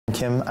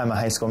Kim. I'm a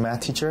high school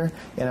math teacher.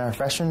 In our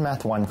freshman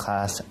Math 1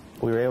 class,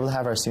 we were able to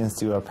have our students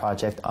do a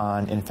project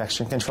on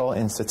infection control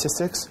in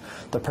statistics.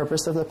 The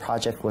purpose of the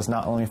project was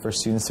not only for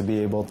students to be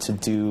able to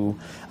do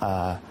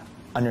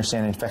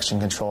understand infection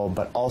control,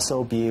 but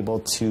also be able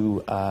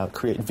to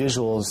create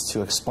visuals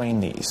to explain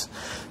these.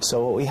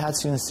 So what we had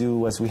students do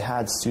was we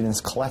had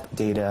students collect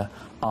data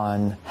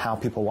on how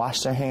people wash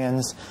their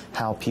hands,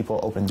 how people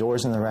open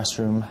doors in the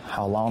restroom,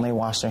 how long they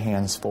wash their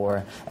hands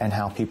for, and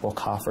how people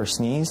cough or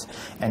sneeze.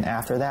 And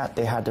after that,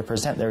 they had to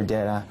present their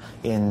data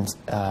in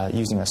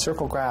using a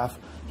circle graph,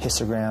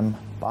 histogram,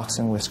 box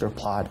and whisker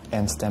plot,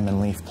 and stem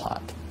and leaf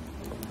plot.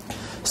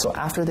 So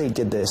after they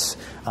did this,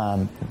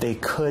 they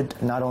could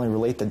not only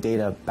relate the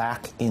data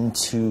back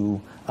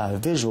into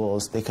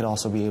visuals, they could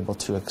also be able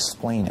to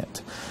explain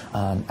it.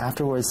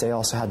 Afterwards, they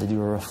also had to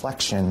do a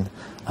reflection,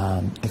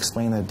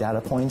 explain the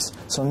data points.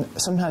 So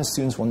sometimes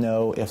students will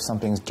know if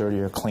something's dirty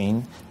or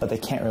clean, but they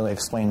can't really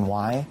explain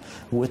why.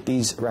 With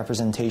these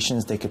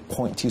representations, they could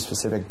point to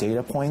specific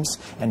data points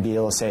and be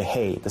able to say,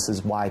 hey, this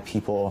is why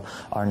people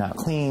are not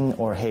clean,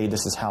 or hey,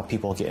 this is how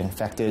people get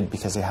infected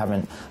because they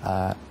haven't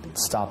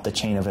stopped the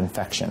chain of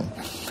infection.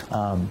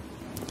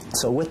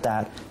 So with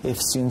that, if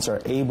students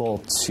are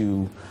able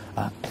to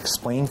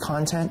explain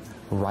content,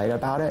 write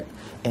about it,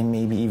 and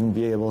maybe even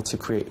be able to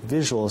create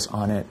visuals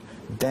on it,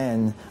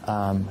 then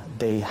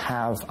they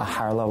have a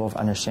higher level of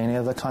understanding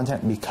of the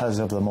content because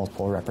of the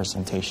multiple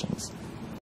representations.